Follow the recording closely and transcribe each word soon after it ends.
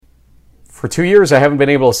For 2 years, I haven't been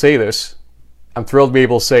able to say this. I'm thrilled to be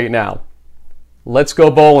able to say it now. Let's go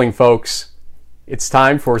bowling, folks. It's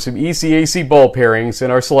time for some ECAC Bowl pairings in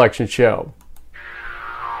our selection show.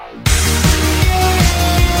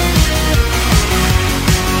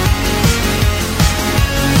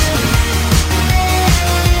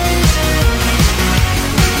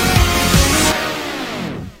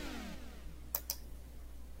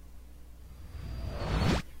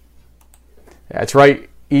 That's right,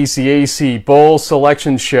 ECAC Bowl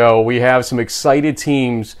Selection Show. We have some excited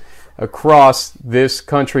teams across this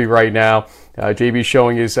country right now. JB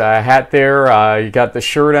showing his hat there. You got the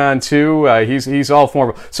shirt on too. He's all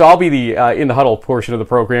formal. So I'll be the in the huddle portion of the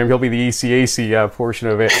program. He'll be the ECAC portion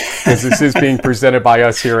of it, because this is being presented by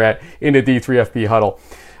us here in the D3FB Huddle.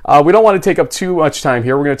 We don't want to take up too much time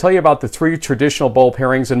here. We're going to tell you about the 3 traditional bowl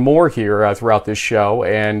pairings and more here throughout this show,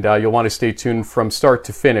 and you'll want to stay tuned from start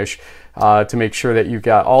to finish to make sure that you've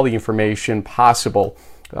got all the information possible.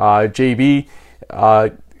 JB,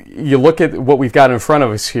 you look at what we've got in front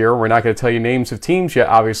of us here. We're not going to tell you names of teams yet,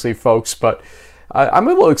 obviously, folks, but I'm a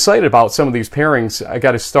little excited about some of these pairings. I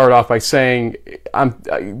got to start off by saying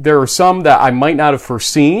there are some that I might not have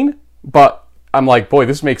foreseen, but I'm like, boy,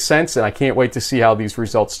 this makes sense, and I can't wait to see how these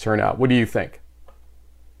results turn out. What do you think?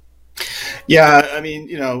 Yeah, I mean,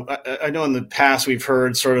 I know in the past we've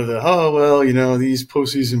heard sort of these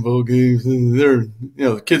postseason bowl games,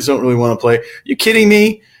 the kids don't really want to play. Are you kidding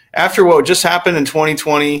me? After what just happened in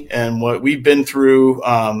 2020 and what we've been through,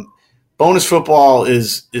 bonus football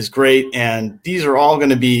is great, and these are all going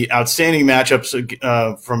to be outstanding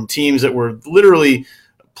matchups from teams that were literally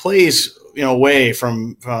plays away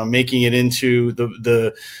from making it into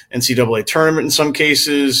the NCAA tournament in some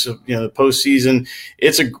cases, the postseason.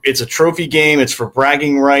 It's a trophy game. It's for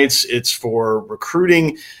bragging rights. It's for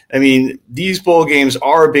recruiting. I mean, these bowl games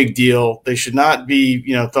are a big deal. They should not be,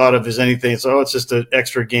 thought of as anything. It's just an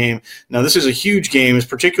extra game. Now, this is a huge game, it's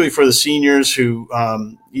particularly for the seniors who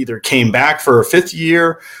either came back for a 5th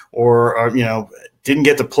year or didn't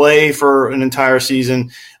get to play for an entire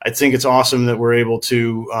season. I think it's awesome that we're able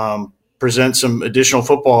to present some additional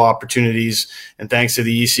football opportunities, and thanks to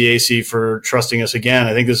the ECAC for trusting us again.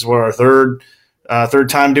 I think this is our third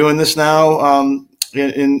time doing this now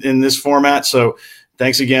in this format. So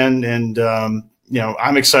thanks again, and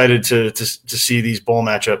I'm excited to see these bowl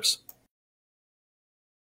matchups.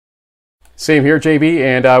 Same here, JB,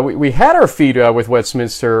 and we had our feed with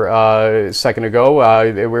Westminster a second ago.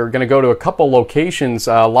 We're going to go to a couple locations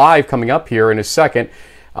live coming up here in a second.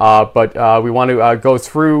 But we want to go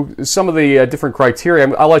through some of the different criteria.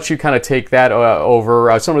 I'll let you kind of take that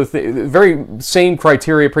over. Some of the very same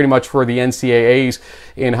criteria pretty much for the NCAAs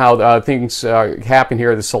in how things happen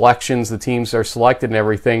here, the selections, the teams are selected and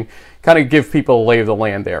everything. Kind of give people a lay of the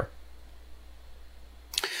land there.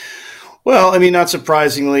 Well, I mean, not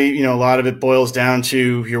surprisingly, a lot of it boils down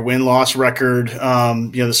to your win-loss record,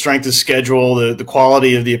 the strength of schedule, the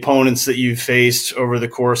quality of the opponents that you've faced over the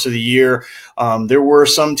course of the year. There were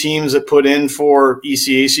some teams that put in for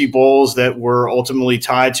ECAC bowls that were ultimately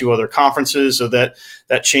tied to other conferences, so that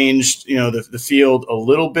changed, the field a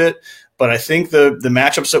little bit. But I think the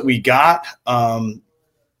matchups that we got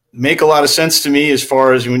make a lot of sense to me as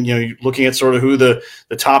far as when you're looking at sort of who the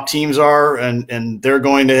top teams are, and they're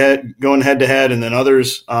going head to head, and then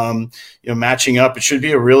others matching up. It should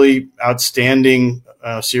be a really outstanding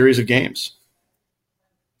series of games.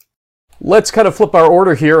 Let's kind of flip our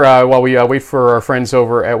order here while we wait for our friends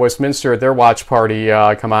over at Westminster at their watch party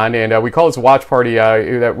come on. And we call this a watch party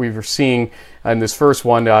that we were seeing in this first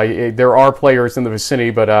one. There are players in the vicinity,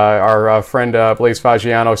 but our friend Blaise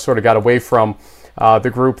Fagiano sort of got away from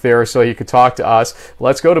the group there so he could talk to us.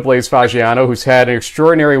 Let's go to Blaise Fagiano, who's had an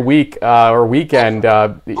extraordinary week or weekend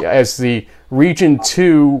as the Region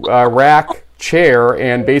 2 RAC chair,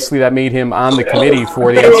 and basically that made him on the committee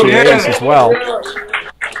for the NCAAs as well.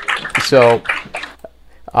 So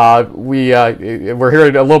we're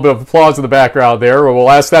hearing a little bit of applause in the background there.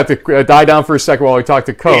 We'll ask that to die down for a second while we talk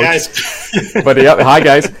to Coach. Hey guys. But yeah, hi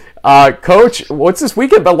guys. Coach, what's this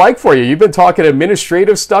weekend been like for you? You've been talking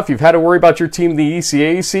administrative stuff. You've had to worry about your team, the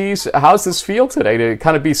ECACs. How's this feel today to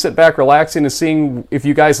kind of be sitting back, relaxing, and seeing if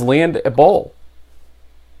you guys land a bowl?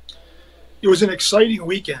 It was an exciting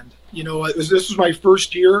weekend. This was my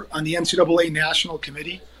first year on the NCAA National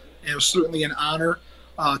Committee, and it was certainly an honor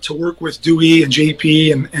to work with Dewey and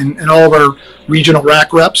JP and all of our regional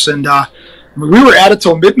RAC reps. And we were at it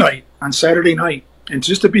till midnight on Saturday night. And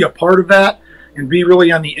just to be a part of that and be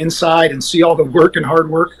really on the inside and see all the work and hard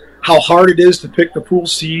work, how hard it is to pick the pool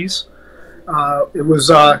C's, it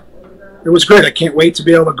was great. I can't wait to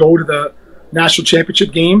be able to go to the national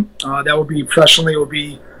championship game. That would be professionally, it would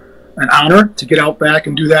be an honor to get out back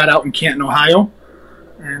and do that out in Canton, Ohio.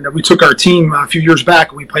 And we took our team a few years back,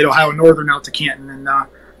 and we played Ohio Northern out to Canton. And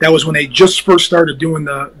that was when they just first started doing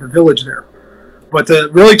the village there. But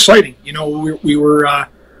really exciting. You know, we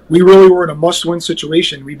really were in a must-win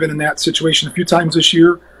situation. We've been in that situation a few times this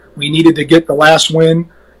year. We needed to get the last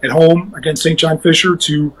win at home against St. John Fisher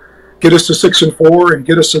to get us to 6-4 and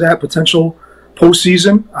get us to that potential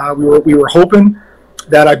postseason. We were hoping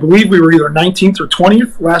that, I believe we were either 19th or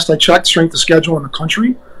 20th, last I checked, strength of schedule in the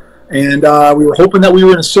country. And we were hoping that we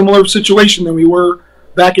were in a similar situation than we were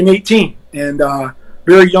back in 18. And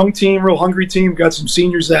very young team, real hungry team. Got some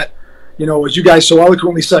seniors that, you know, as you guys so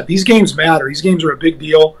eloquently said, these games matter. These games are a big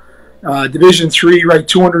deal. Division III, right,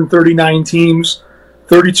 239 teams,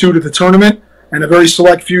 32 to the tournament, and a very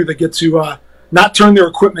select few that get to not turn their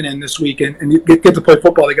equipment in this week and get to play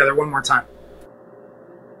football together one more time.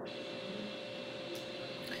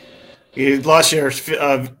 You lost your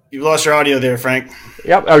audio there, Frank.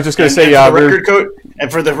 Yep, I was just going to say.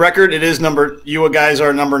 And for the record, it is you guys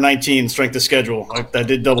are number 19 strength of schedule. I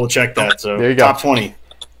did double check that. So there you go. Top 20.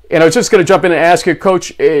 And I was just going to jump in and ask you,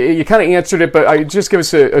 Coach. You kind of answered it, but just give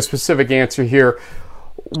us a specific answer here.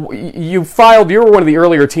 You were one of the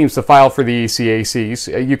earlier teams to file for the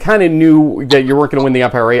ECACs. You kind of knew that you weren't going to win the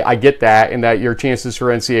umpire rate. I get that, and that your chances for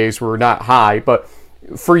NCAAs were not high. But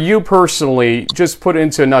for you personally, just put it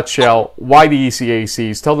into a nutshell, why the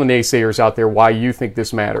ECACs? Tell the naysayers out there why you think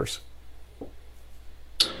this matters.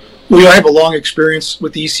 Well, I have a long experience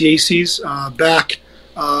with the ECACs. Back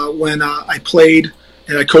when I played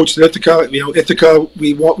and I coached at Ithaca, Ithaca,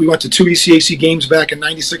 we went to 2 ECAC games back in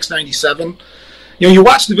 96, 97. You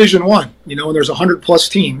watch Division I, and there's 100-plus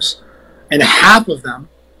teams, and half of them,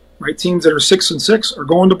 right, teams that are 6-6 are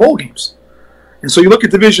going to bowl games. And so you look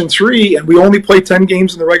at Division III, and we only play 10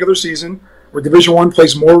 games in the regular season, where Division I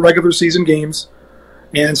plays more regular season games.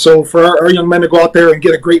 And so for our young men to go out there and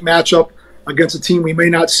get a great matchup against a team we may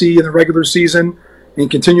not see in the regular season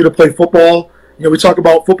and continue to play football. We talk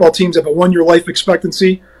about football teams that have a 1-year life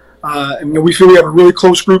expectancy. And we feel we have a really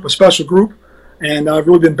close group, a special group, and I've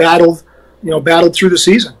really been battled through the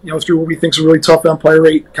season, through what we think is a really tough umpire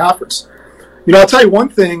rate conference. I'll tell you one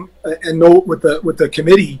thing, and note with the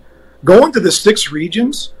committee, going to the 6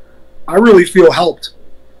 regions, I really feel helped.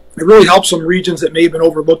 It really helped some regions that may have been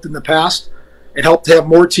overlooked in the past. It helped to have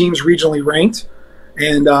more teams regionally ranked.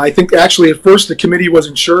 And I think actually at first the committee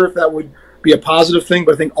wasn't sure if that would be a positive thing,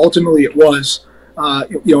 but I think ultimately it was,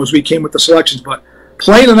 as we came with the selections. But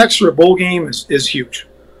playing an extra bowl game is huge.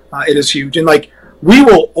 It is huge. And we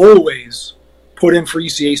will always put in for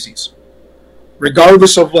ECACs,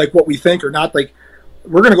 regardless of what we think or not.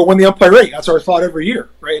 We're going to go win the umpire rate. That's our thought every year,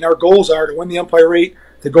 right? And our goals are to win the umpire rate,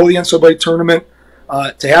 to go to the NCAA tournament,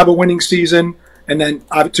 to have a winning season, and then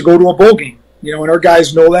to go to a bowl game. And our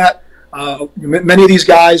guys know that. Many of these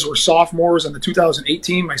guys were sophomores in the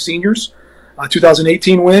 2018, my seniors,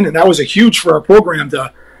 2018 win, and that was a huge for our program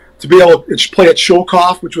to be able to play at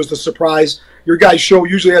Shokoff, which was the surprise. Your guys' show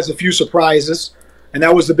usually has a few surprises, and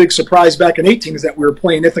that was the big surprise back in 18 is that we were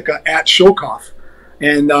playing Ithaca at Shokoff.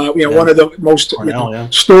 And, one of the most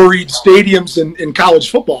storied stadiums in college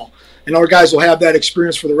football. And our guys will have that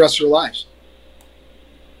experience for the rest of their lives.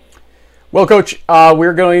 Well, Coach,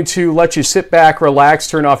 we're going to let you sit back, relax,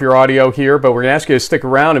 turn off your audio here, but we're going to ask you to stick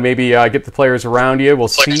around and maybe get the players around you. We'll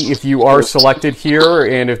see if you are selected here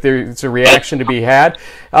and if there's a reaction to be had.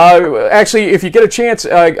 Actually, if you get a chance,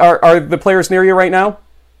 are the players near you right now?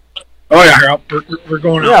 Oh yeah, we're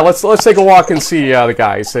going. Yeah, let's take a walk and see the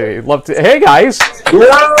guys. Love to. Hey guys. All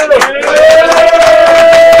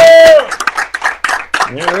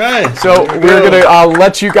right. So we're gonna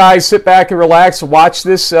let you guys sit back and relax, watch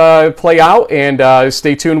this play out, and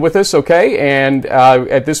stay tuned with us, okay? And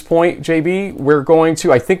at this point, JB, we're going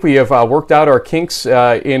to. I think we have worked out our kinks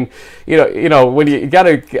in. When you got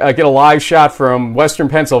to get a live shot from Western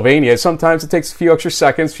Pennsylvania, sometimes it takes a few extra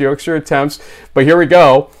seconds, a few extra attempts. But here we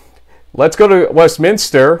go. Let's go to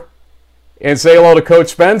Westminster and say hello to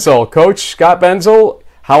Coach Benzel. Coach Scott Benzel,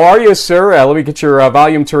 how are you, sir? Let me get your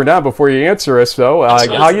volume turned on before you answer us, though.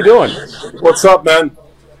 How you doing? What's up, man?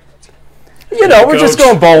 We're just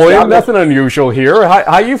going bowling. Nothing unusual here.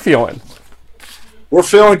 How you feeling? We're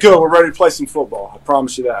feeling good. We're ready to play some football. I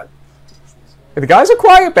promise you that. The guys are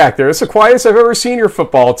quiet back there. It's the quietest I've ever seen your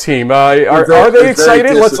football team. Are they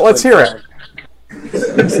excited? Let's hear it.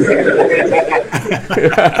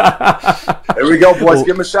 There we go, boys.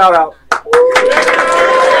 Give them a shout out. All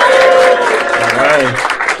right.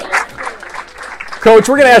 Coach,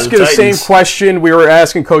 we're going to ask you the same Titans. question we were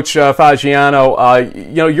asking Coach Fagiano.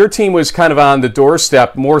 You know, your team was kind of on the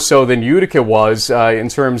doorstep more so than Utica was in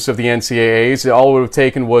terms of the NCAAs. All it would have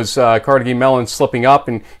taken was Carnegie Mellon slipping up,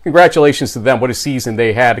 and congratulations to them. What a season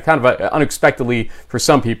they had, kind of unexpectedly for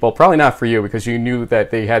some people. Probably not for you because you knew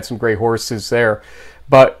that they had some great horses there.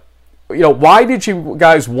 But you know, why did you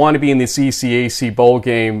guys want to be in this ECAC Bowl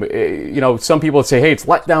game? You know, some people would say, hey, it's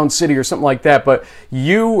letdown city or something like that, but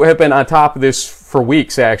you have been on top of this for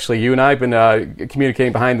weeks, actually. You and I have been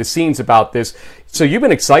communicating behind the scenes about this. So you've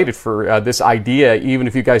been excited for this idea, even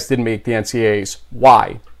if you guys didn't make the NCAAs.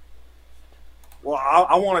 Why? Well,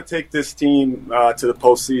 I want to take this team to the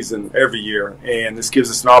postseason every year, and this gives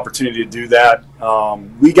us an opportunity to do that.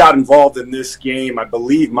 We got involved in this game, I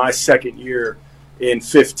believe, my second year in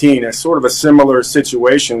 15. It's sort of a similar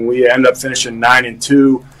situation. We ended up finishing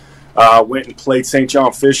 9-2, went and played St.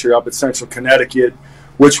 John Fisher up at Central Connecticut,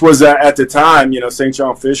 which was at the time, you know, St.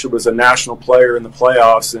 John Fisher was a national player in the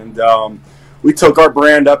playoffs, and we took our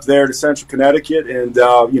brand up there to Central Connecticut, and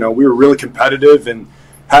you know, we were really competitive and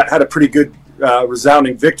had a pretty good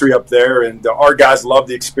resounding victory up there, and our guys loved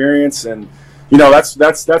the experience, and you know,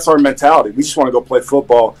 that's our mentality. We just want to go play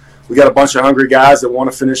football. We got a bunch of hungry guys that want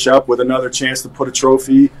to finish up with another chance to put a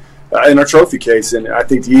trophy in our trophy case, and I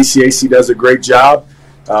think the ECAC does a great job,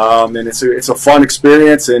 and it's a fun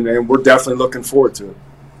experience, and we're definitely looking forward to it.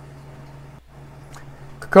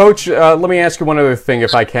 Coach, let me ask you one other thing,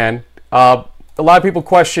 if I can. A lot of people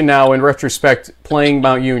question now, in retrospect, playing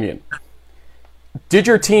Mount Union. Did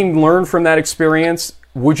your team learn from that experience?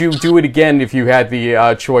 Would you do it again if you had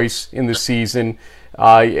the choice in the season?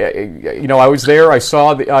 You know, I was there. I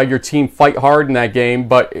saw your team fight hard in that game,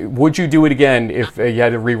 but would you do it again if you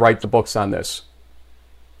had to rewrite the books on this?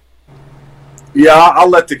 Yeah, I'll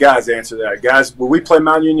let the guys answer that. Guys, will we play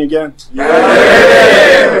Mount Union again?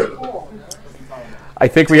 Yeah. I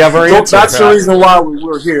think we have our answer. That's the reason why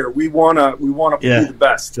we're here. We wanna be the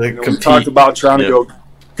best. You know, we talked about trying to go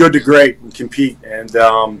good to great and compete, and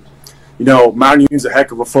you know, Mount Union's a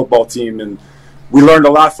heck of a football team, and we learned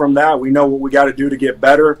a lot from that. We know what we got to do to get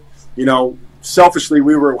better. You know, selfishly,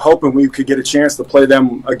 we were hoping we could get a chance to play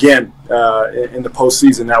them again in the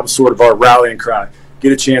postseason. That was sort of our rallying cry.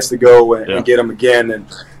 Get a chance to go and get them again. And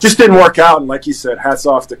just didn't work out. And like you said, hats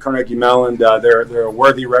off to Carnegie Mellon. They're a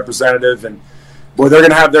worthy representative. And, boy, they're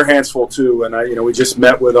going to have their hands full, too. And, you know, we just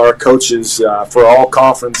met with our coaches for all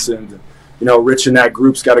conference. And, you know, Rich and that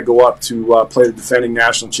group's got to go up to play the defending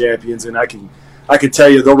national champions. And I can tell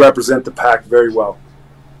you they'll represent the pack very well.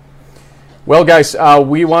 Well, guys,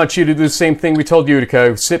 we want you to do the same thing we told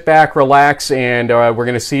Utica. Sit back, relax, and we're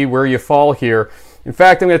going to see where you fall here. In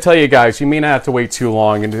fact, I'm going to tell you guys, you may not have to wait too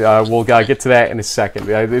long, and we'll get to that in a second.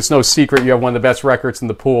 It's no secret you have one of the best records in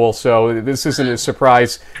the pool, so this isn't a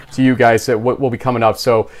surprise to you guys that what will be coming up.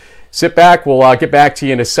 So sit back. We'll get back to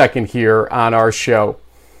you in a second here on our show.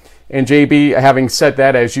 And JB, having said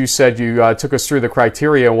that, as you said, you took us through the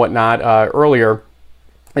criteria and whatnot earlier.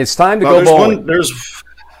 It's time to go bowling. And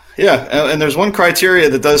there's one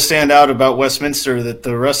criteria that does stand out about Westminster that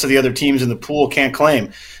the rest of the other teams in the pool can't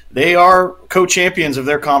claim. They are co-champions of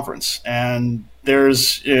their conference, and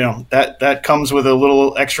there's, you know, that comes with a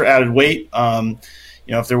little extra added weight. You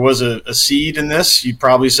know, if there was a seed in this, you'd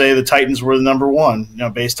probably say the Titans were the number one, you know,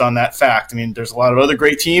 based on that fact. I mean, there's a lot of other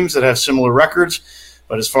great teams that have similar records,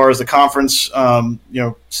 but as far as the conference, you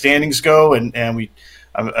know, standings go, and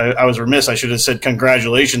I was remiss. I should have said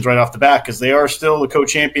congratulations right off the bat, because they are still the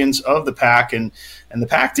co-champions of the pack, and the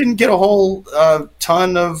pack didn't get a whole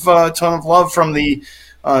ton of love from the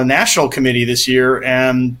national committee this year,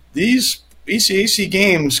 and these ECAC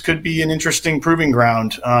games could be an interesting proving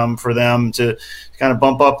ground for them to kind of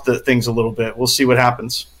bump up the things a little bit. We'll see what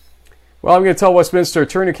happens. Well, I'm going to tell Westminster,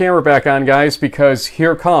 turn your camera back on, guys, because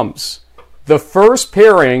here comes the first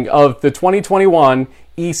pairing of the 2021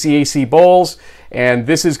 ECAC Bowls, and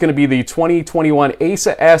this is going to be the 2021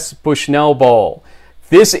 Asa S. Bushnell Bowl.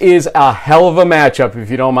 This is a hell of a matchup,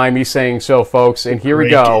 if you don't mind me saying so, folks, and here we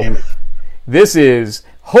go. Game. This is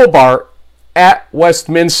Hobart at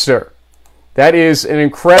Westminster. That is an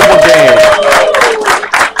incredible game.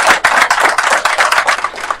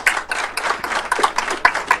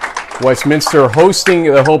 Westminster hosting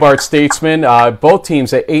the Hobart Statesmen. Both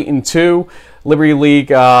teams at 8-2. Liberty League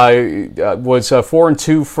was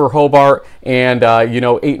 4-2 for Hobart, and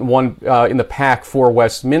 8-1 in the pack for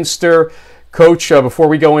Westminster. Coach, before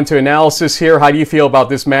we go into analysis here, how do you feel about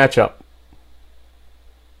this matchup?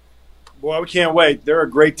 Boy, we can't wait. They're a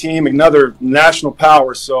great team, another national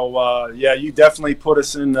power. So yeah, you definitely put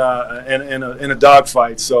us in a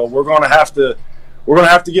dogfight. So we're going to have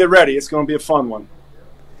to get ready. It's going to be a fun one.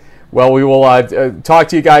 Well, we will talk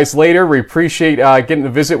to you guys later. We appreciate getting to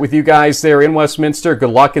visit with you guys there in Westminster.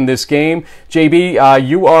 Good luck in this game. JB,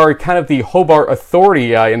 you are kind of the Hobart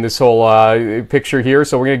authority in this whole picture here,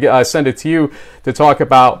 so we're going to send it to you to talk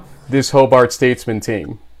about this Hobart Statesman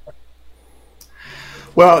team.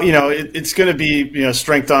 Well, it's going to be,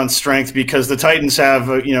 strength on strength because the Titans have,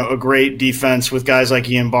 a great defense with guys like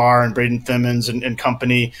Ian Barr and Braden Thimmons and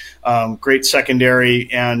company, great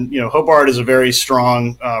secondary. And, Hobart is a very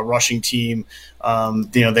strong rushing team.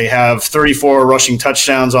 They have 34 rushing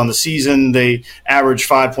touchdowns on the season. They average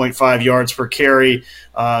 5.5 yards per carry.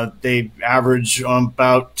 They average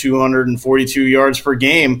about 242 yards per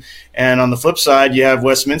game. And on the flip side, you have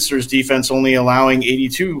Westminster's defense only allowing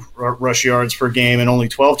 82 rush yards per game and only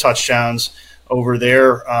 12 touchdowns over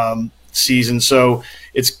their season. So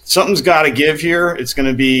something's got to give here. It's going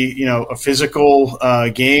to be, a physical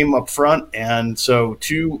game up front. And so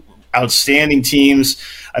two outstanding teams.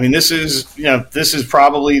 I mean, this is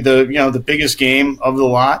probably the biggest game of the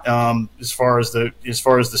lot as far as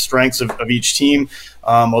the strengths of each team.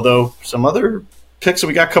 Although some other picks that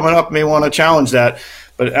we got coming up may want to challenge that,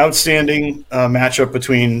 but outstanding matchup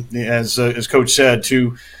between, as Coach said,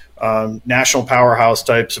 two national powerhouse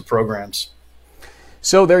types of programs.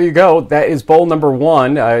 So there you go. That is bowl number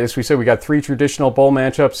one. As we said, we got 3 traditional bowl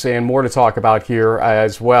matchups and more to talk about here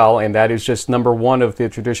as well. And that is just number one of the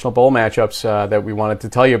traditional bowl matchups that we wanted to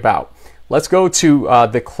tell you about. Let's go to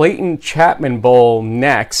the Clayton Chapman Bowl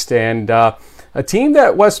next. And a team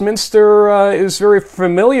that Westminster is very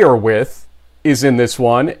familiar with is in this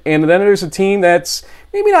one. And then there's a team that's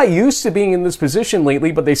maybe not used to being in this position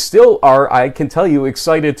lately, but they still are, I can tell you,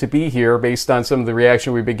 excited to be here based on some of the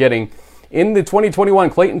reaction we've been getting. In the 2021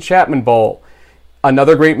 Clayton Chapman Bowl,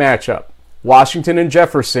 another great matchup. Washington and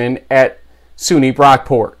Jefferson at SUNY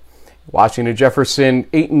Brockport. Washington and Jefferson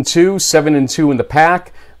 8-2, 7-2 in the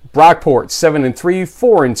pack. Brockport 7-3,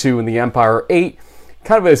 4-2 in the Empire 8.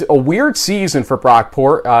 Kind of a weird season for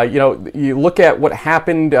Brockport. You look at what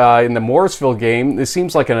happened in the Morrisville game. This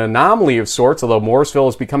seems like an anomaly of sorts, although Morrisville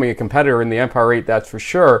is becoming a competitor in the Empire 8, that's for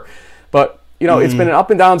sure. But it's been an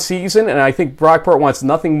up and down season, and I think Brockport wants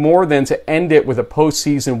nothing more than to end it with a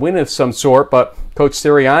postseason win of some sort. But Coach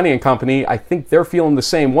Sirianni and company, I think they're feeling the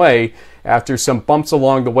same way after some bumps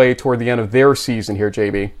along the way toward the end of their season here,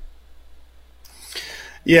 JB.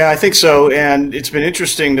 Yeah, I think so. And it's been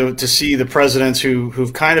interesting to see the presidents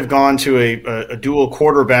who've kind of gone to a dual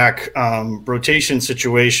quarterback rotation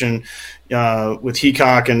situation with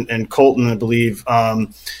ECAC and Colton, I believe.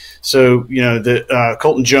 So, the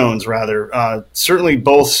Colton Jones, rather, certainly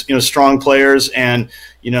both, strong players. And,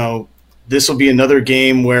 this will be another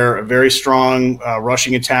game where a very strong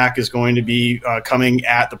rushing attack is going to be coming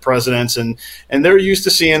at the presidents. And they're used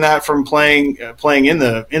to seeing that from playing in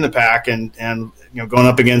the pack and going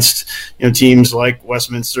up against, teams like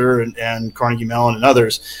Westminster and Carnegie Mellon and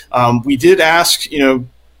others. We did ask,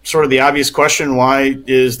 sort of the obvious question, why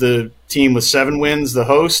is the team with 7 wins the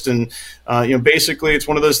host? And basically it's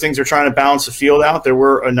one of those things, they're trying to balance the field out. There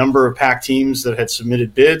were a number of pack teams that had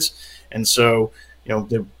submitted bids, and so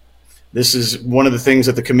this is one of the things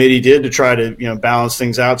that the committee did to try to balance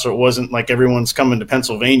things out, so it wasn't like everyone's coming to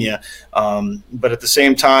Pennsylvania. But at the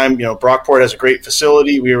same time, Brockport has a great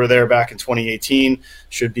facility. We were there back in 2018.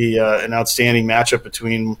 Should be an outstanding matchup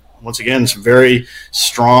between, once again, some very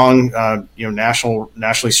strong,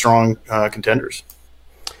 nationally strong contenders.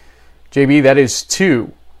 JB, that is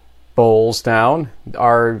 2 bowls down.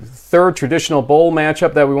 Our third traditional bowl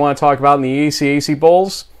matchup that we want to talk about in the ECAC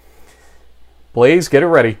Bowls. Blaze, get it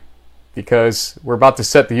ready, because we're about to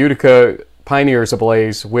set the Utica Pioneers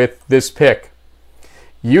ablaze with this pick.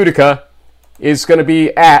 Utica is going to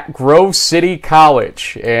be at Grove City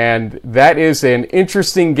College, and that is an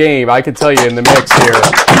interesting game, I can tell you, in the mix here.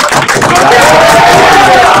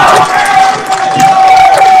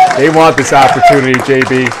 They want this opportunity,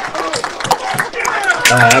 JB.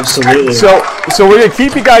 Absolutely. So we're going to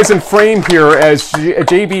keep you guys in frame here as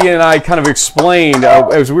JB and I kind of explained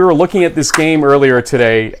as we were looking at this game earlier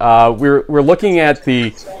today. We're looking at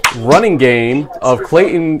the running game of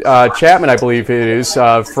Clayton Chapman, I believe it is,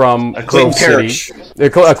 from Grove City.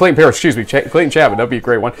 Clayton Parrish, excuse me. Clayton Chapman, that'd be a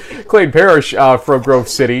great one. Clayton Parrish from Grove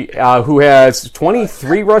City, who has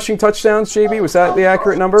 23 rushing touchdowns, JB. Was that the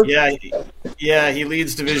accurate number? Yeah, he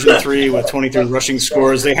leads Division III with 23 rushing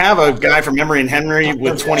scores. They have a guy from Emory and Henry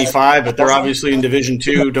with 25, but they're obviously in Division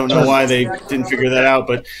II. Don't know why they didn't figure that out.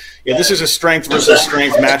 But, yeah, this is a strength versus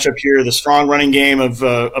strength matchup here. The strong running game of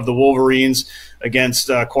the Wolverines against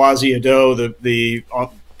Quasi Ado, the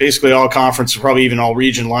basically all-conference, probably even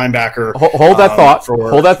all-region linebacker. Hold that thought.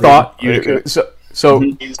 Hold that thought. Utica. So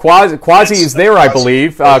Quasi is there, I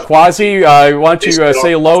believe. Quasi, why don't you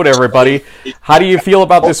say hello to everybody? How do you feel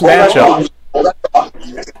about this matchup?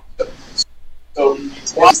 So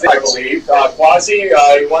Quasi, I believe. Quasi,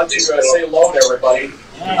 why don't you say hello to everybody?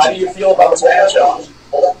 How do you feel about this matchup?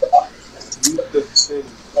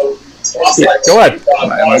 Yeah, go ahead.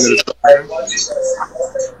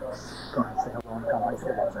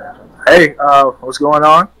 Hey, what's going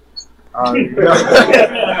on?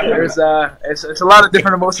 There's it's a lot of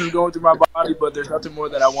different emotions going through my body, but there's nothing more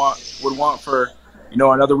that I would want for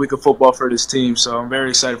another week of football for this team. So I'm very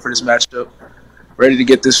excited for this matchup. Ready to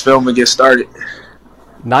get this film and get started.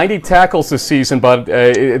 90 tackles this season, but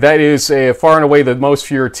that is far and away the most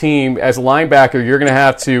for your team. As a linebacker, you're going to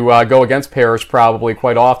have to go against Parrish probably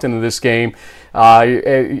quite often in this game.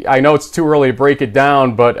 I know it's too early to break it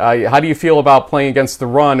down, but how do you feel about playing against the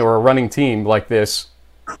run or a running team like this?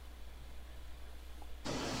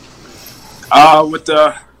 With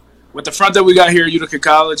the front that we got here at Utica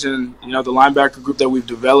College and the linebacker group that we've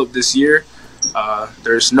developed this year,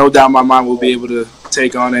 there's no doubt in my mind we'll be able to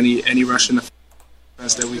take on any Russian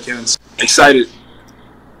offense that we can. Excited.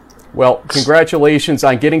 Well, congratulations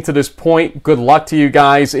on getting to this point. Good luck to you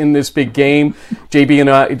guys in this big game.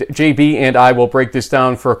 JB and I will break this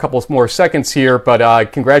down for a couple more seconds here,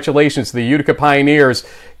 but congratulations to the Utica Pioneers.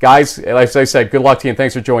 Guys, as I said, good luck to you and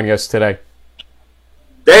thanks for joining us today.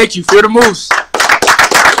 Thank you. Fear the Moose.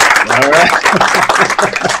 All right.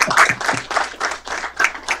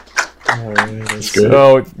 That's good.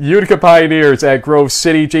 So, Utica Pioneers at Grove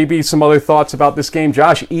City. JB, some other thoughts about this game?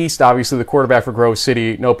 Josh East, obviously the quarterback for Grove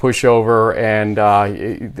City, no pushover, and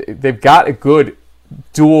they've got a good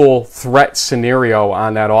dual threat scenario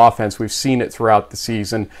on that offense. We've seen it throughout the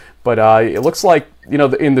season, but it looks like,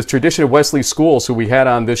 in the tradition of Wesley Schools, who we had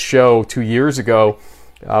on this show 2 years ago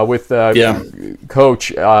with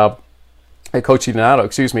Coach Donato,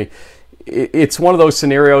 excuse me. It's one of those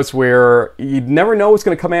scenarios where you never know what's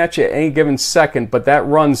going to come at you at any given second, but that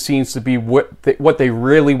run seems to be what they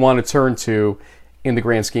really want to turn to in the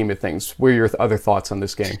grand scheme of things. What are your other thoughts on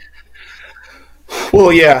this game?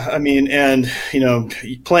 Well, yeah, I mean, and,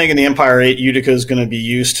 playing in the Empire 8, Utica is going to be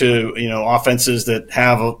used to, offenses that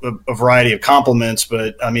have a variety of complements,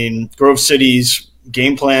 but, I mean, Grove City's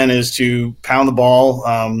game plan is to pound the ball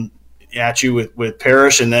at you with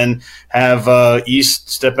Parrish, and then have East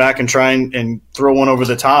step back and try and throw one over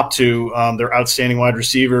the top to their outstanding wide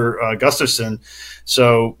receiver Gustafson.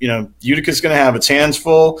 So Utica's going to have its hands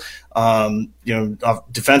full.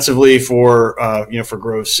 Defensively for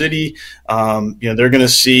Grove City, they're going to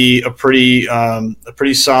see a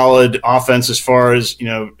pretty solid offense as far as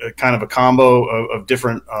kind of a combo of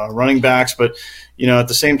different running backs. But at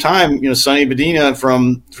the same time, Sonny Bedina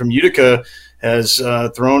from Utica has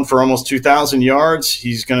thrown for almost 2,000 yards.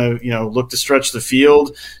 He's going to, look to stretch the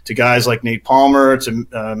field to guys like Nate Palmer, to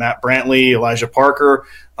Matt Brantley, Elijah Parker.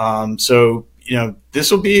 So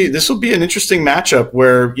this will be an interesting matchup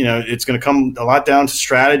where it's going to come a lot down to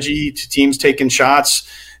strategy, to teams taking shots,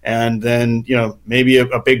 and then maybe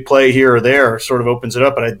a big play here or there sort of opens it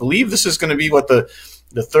up. But I believe this is going to be what the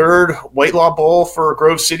third Whitelaw Bowl for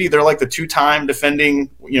Grove City. They're like the two-time defending,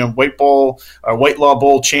 Whitelaw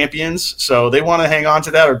Bowl champions. So they want to hang on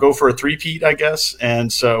to that or go for a three-peat, I guess.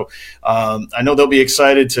 And so I know they'll be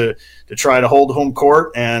excited to try to hold home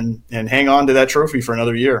court and hang on to that trophy for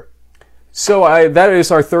another year. So that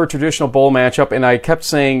is our third traditional bowl matchup, and I kept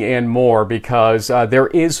saying and more because there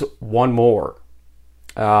is one more.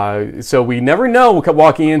 So we never know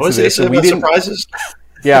walking into this. We didn't surprises.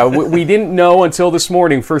 Yeah, we didn't know until this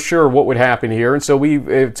morning for sure what would happen here. And so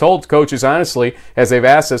we told coaches, honestly, as they've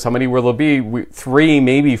asked us, how many will there be? 3,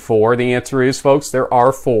 maybe 4. The answer is, folks, there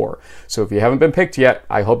are 4. So if you haven't been picked yet,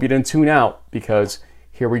 I hope you didn't tune out, because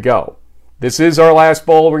here we go. This is our last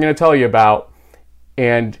bowl we're going to tell you about.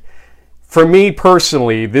 And for me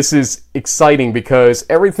personally, this is exciting because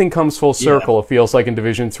everything comes full circle, it feels like, in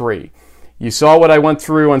Division III. You saw what I went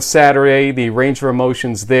through on Saturday, the range of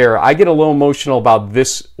emotions there. I get a little emotional about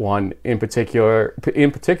this one in particular,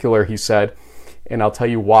 he said, and I'll tell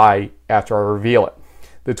you why after I reveal it.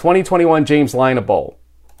 The 2021 James Lina Bowl,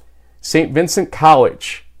 St. Vincent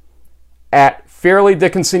College at Fairleigh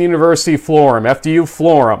Dickinson University Florham, FDU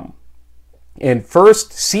Florham, and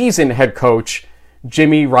first season head coach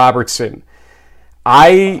Jimmy Robertson.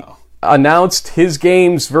 I announced his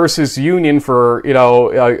games versus Union for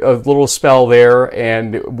a little spell there,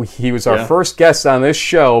 and he was our first guest on this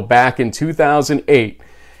show back in 2008.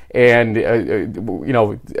 And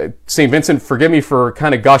St. Vincent, forgive me for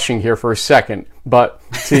kind of gushing here for a second, but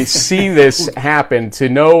to see this happen, to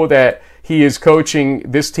know that He is coaching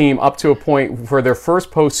this team up to a point for their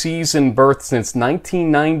first postseason berth since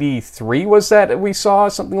 1993. Was that we saw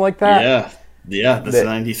something like that? Yeah, that's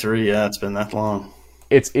 93. Yeah, it's been that long.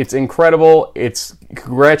 It's incredible. It's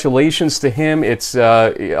congratulations to him. It's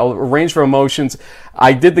a range of emotions.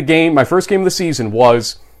 I did the game. My first game of the season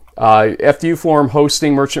was FDU Florham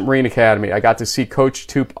hosting Merchant Marine Academy. I got to see Coach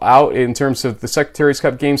Toop out in terms of the Secretary's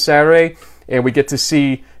Cup game Saturday, and we get to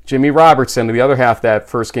see Jimmy Robertson, the other half of that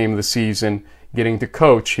first game of the season, getting to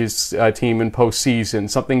coach his team in postseason,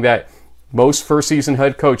 something that most first-season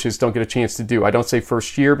head coaches don't get a chance to do. I don't say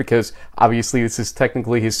first year because obviously this is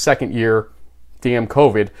technically his second year. Damn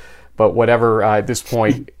COVID, but whatever. At this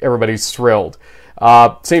point, everybody's thrilled.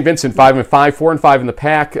 St. Vincent 5-5, 4-5 in the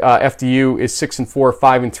PAC. FDU is 6-4,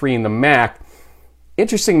 5-3 in the MAC.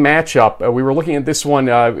 Interesting matchup. We were looking at this one.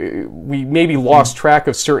 We maybe lost track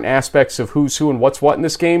of certain aspects of who's who and what's what in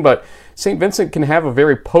this game, but St. Vincent can have a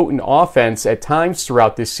very potent offense at times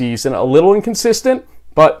throughout this season. A little inconsistent,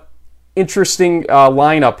 but interesting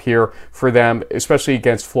lineup here for them, especially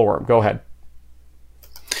against Florham. Go ahead.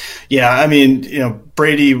 Yeah, I mean,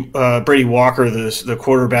 Brady Walker, the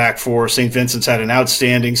quarterback for St. Vincent's, had an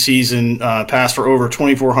outstanding season. Passed for over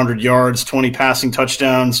 2,400 yards, 20 passing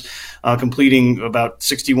touchdowns, completing about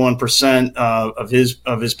 61% of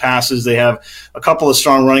his passes. They have a couple of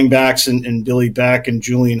strong running backs in Billy Beck and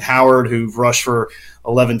Julian Howard, who've rushed for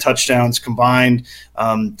 11 touchdowns combined.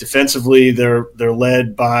 Defensively, they're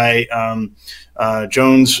led by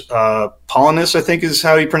Jones Polinis, I think is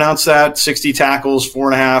how you pronounce that. 60 tackles,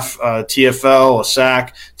 4.5 TFL, a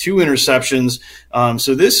sack, 2 interceptions.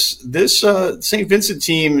 So this St. Vincent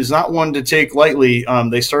team is not one to take lightly.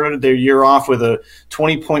 They started their year off with a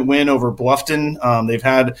 20-point win over Bluffton. They've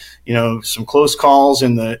had some close calls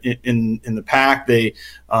in the PAC. They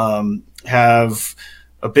have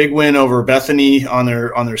a big win over Bethany on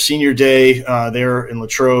their senior day there in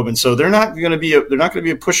Latrobe, and so they're not going to be a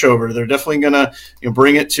pushover. They're definitely going to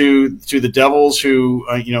bring it to the Devils, who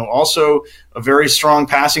also a very strong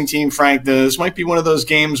passing team. Frank, this might be one of those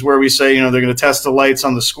games where we say they're going to test the lights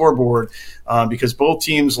on the scoreboard because both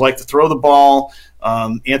teams like to throw the ball.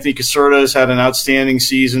 Anthony Caserta has had an outstanding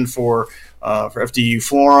season for FDU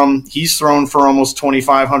Florham. He's thrown for almost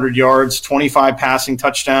 2,500 yards, 25 passing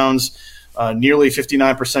touchdowns. Nearly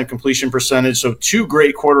 59% completion percentage. So 2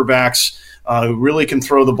 great quarterbacks who really can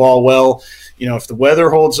throw the ball well. If the weather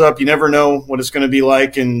holds up, you never know what it's going to be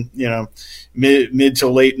like in mid to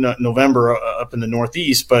late November up in the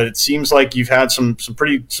Northeast. But it seems like you've had some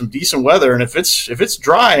decent weather, and if it's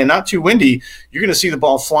dry and not too windy, you're going to see the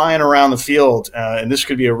ball flying around the field, and this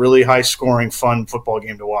could be a really high scoring, fun football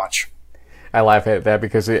game to watch. I laugh at that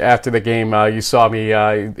because after the game, you saw me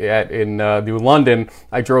in New London.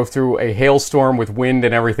 I drove through a hailstorm with wind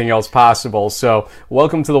and everything else possible. So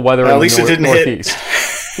welcome to the weather in the Northeast.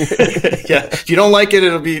 Yeah, if you don't like it,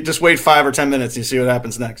 it'll be just wait 5 or 10 minutes. You see what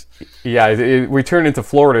happens next. Yeah, we turned into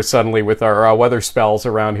Florida suddenly with our weather spells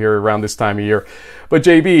around here around this time of year. But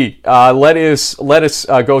JB, let us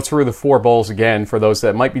go through the 4 bowls again for those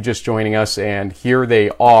that might be just joining us, and here they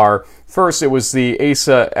are. First, it was the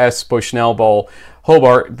Asa S. Bushnell Bowl.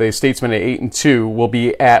 Hobart, the Statesmen at 8-2, will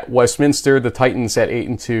be at Westminster. The Titans at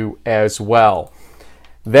 8-2 as well.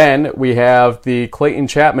 Then we have the Clayton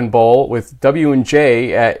Chapman Bowl with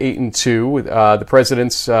W&J at 8-2. The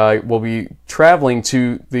Presidents will be traveling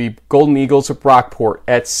to the Golden Eagles of Brockport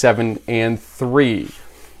at 7-3.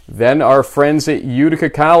 Then our friends at Utica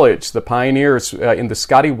College, the Pioneers, in the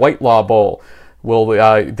Scotty Whitelaw Bowl,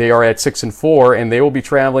 they are at 6-4, and they will be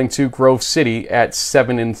traveling to Grove City at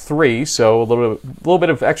 7-3. So a little bit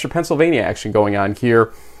of extra Pennsylvania action going on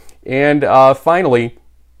here. And finally,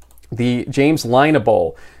 the James Lina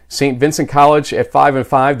Bowl. St. Vincent College at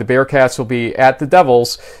 5-5. The Bearcats will be at the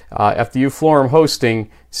Devils. FDU Florham hosting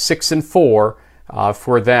 6-4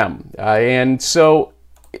 for them. And so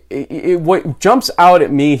what jumps out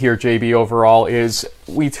at me here, JB, overall, is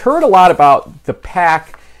we've heard a lot about the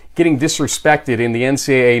PAC getting disrespected in the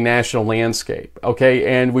NCAA national landscape, okay?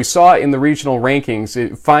 And we saw in the regional rankings,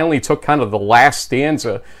 it finally took kind of the last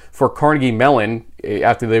stanza for Carnegie Mellon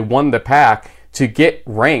after they won the PAC to get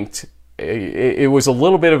ranked. It was a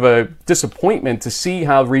little bit of a disappointment to see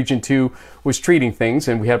how Region 2 was treating things,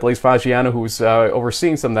 and we had Blaise Fagiano, who was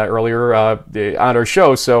overseeing some of that earlier on our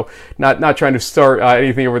show, so not trying to start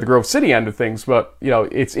anything over the Grove City end of things, but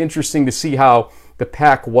it's interesting to see how the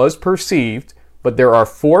PAC was perceived. But there are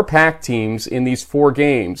 4 PAC teams in these 4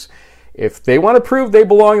 games. If they want to prove they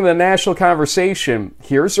belong in the national conversation,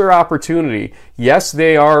 here's their opportunity. Yes,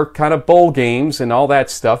 they are kind of bowl games and all that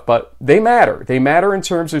stuff, but they matter. They matter in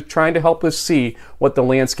terms of trying to help us see what the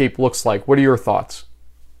landscape looks like. What are your thoughts?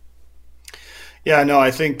 Yeah, no, I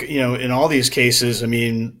think, in all these cases, I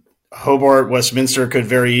mean, Hobart, Westminster could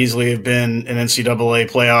very easily have been an NCAA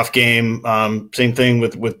playoff game. Same thing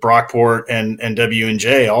with Brockport and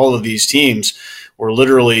W&J. All of these teams were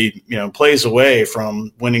literally, plays away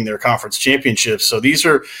from winning their conference championships. So these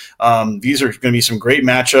are going to be some great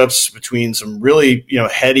matchups between some really,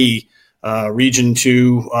 heady Region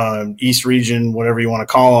 2, East Region, whatever you want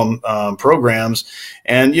to call them, programs.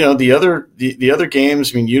 And, the other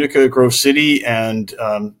games, I mean, Utica, Grove City, and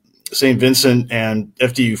St. Vincent and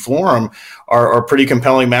FDU Florham are pretty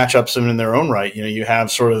compelling matchups in their own right. You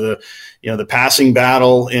have sort of the passing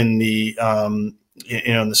battle in the,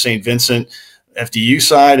 in the St. Vincent FDU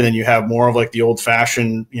side, and then you have more of like the old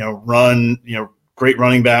fashioned, run, great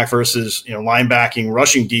running back versus, linebacking,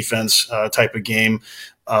 rushing defense type of game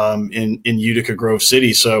in Utica, Grove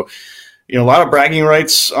City. So, a lot of bragging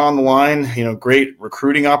rights on the line, great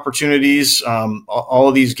recruiting opportunities. All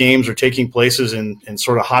of these games are taking places in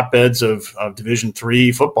sort of hotbeds of Division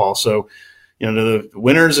III football. So, to the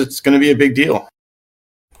winners, it's going to be a big deal.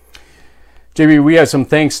 JB, we have some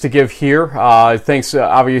thanks to give here. Thanks,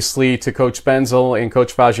 obviously, to Coach Benzel and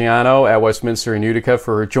Coach Fagiano at Westminster and Utica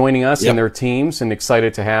for joining us and their teams, and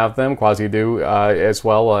excited to have them. Quasi-do as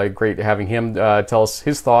well. Great having him tell us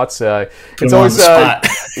his thoughts. It's always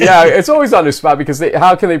yeah, it's always on the spot because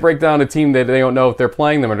how can they break down a team that they don't know if they're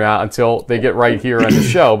playing them or not until they get right here on the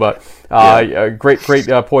show? But great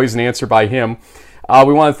poised answer by him.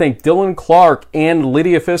 We want to thank Dylan Clark and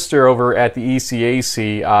Lydia Pfister over at the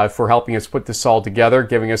ECAC for helping us put this all together,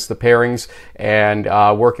 giving us the pairings, and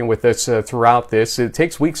working with us throughout this. It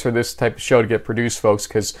takes weeks for this type of show to get produced, folks,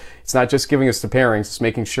 because it's not just giving us the pairings, it's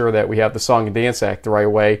making sure that we have the Song and Dance Act the right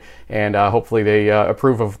way, and hopefully they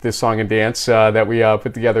approve of this Song and Dance that we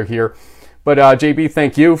put together here. But JB,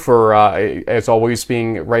 thank you for, as always,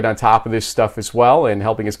 being right on top of this stuff as well and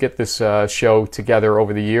helping us get this show together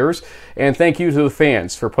over the years. And thank you to the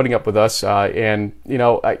fans for putting up with us. And,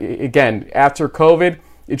 again, after COVID,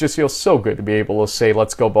 it just feels so good to be able to say,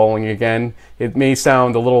 let's go bowling again. It may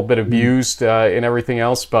sound a little bit abused and everything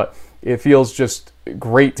else, but it feels just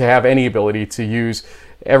great to have any ability to use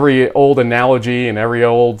every old analogy and every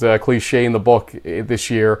old cliche in the book this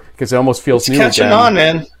year, because it almost feels new again. It's catching on,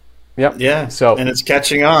 man. Yep. Yeah. So, and it's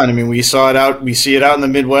catching on. I mean, we see it out in the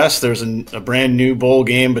Midwest. There's a brand new bowl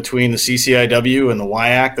game between the CCIW and the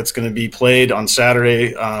WIAC that's going to be played on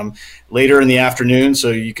Saturday later in the afternoon.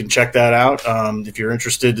 So you can check that out if you're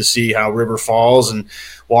interested to see how River Falls and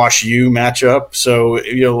Wash U match up. So,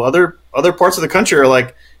 other parts of the country are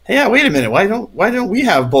like, hey, yeah, wait a minute. Why don't we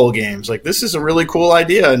have bowl games? Like, this is a really cool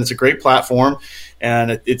idea, and it's a great platform.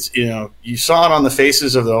 And it's you saw it on the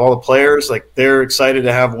faces of all the players. Like, they're excited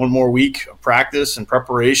to have one more week of practice and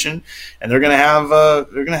preparation, and they're gonna have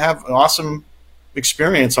an awesome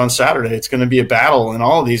experience on Saturday. It's going to be a battle in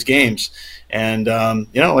all of these games. And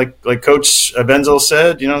like Coach Benzel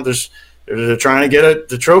said, they're trying to get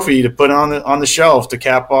the trophy to put on the shelf to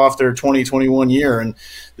cap off their 2021 year. And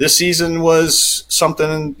this season was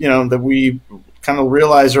something that we kind of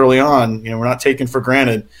realized early on. We're not taken for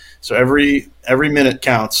granted. So every minute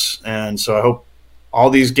counts, and so I hope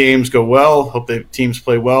all these games go well. Hope the teams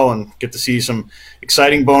play well and get to see some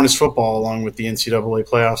exciting bonus football along with the NCAA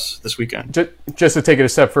playoffs this weekend. Just to take it a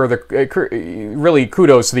step further, really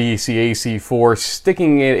kudos to the ECAC for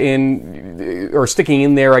sticking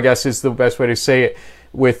in there, I guess is the best way to say it,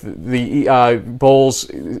 with the bowls.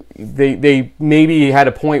 They maybe had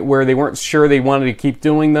a point where they weren't sure they wanted to keep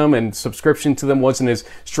doing them, and subscription to them wasn't as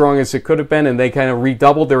strong as it could have been, and they kind of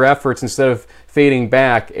redoubled their efforts instead of fading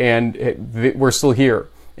back, and we're still here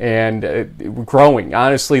and growing.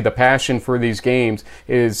 Honestly, the passion for these games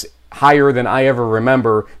is higher than I ever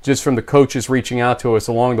remember, just from the coaches reaching out to us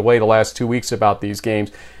along the way the last 2 weeks about these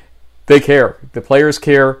games. They care. The players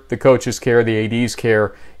care. The coaches care. The ADs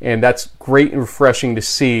care. And that's great and refreshing to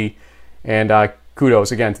see. And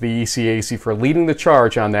kudos again to the ECAC for leading the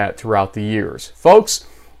charge on that throughout the years. Folks,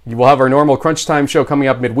 you will have our normal Crunch Time show coming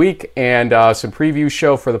up midweek, and some preview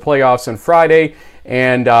show for the playoffs on Friday.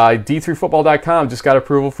 And D3Football.com just got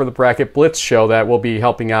approval for the Bracket Blitz show that we'll be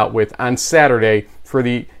helping out with on Saturday for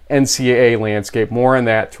the NCAA landscape. More on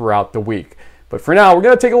that throughout the week. But for now, we're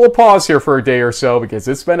going to take a little pause here for a day or so because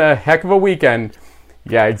it's been a heck of a weekend.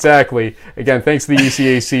 Yeah, exactly. Again, thanks to the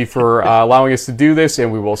ECAC for allowing us to do this,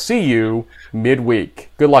 and we will see you midweek.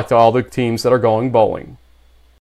 Good luck to all the teams that are going bowling.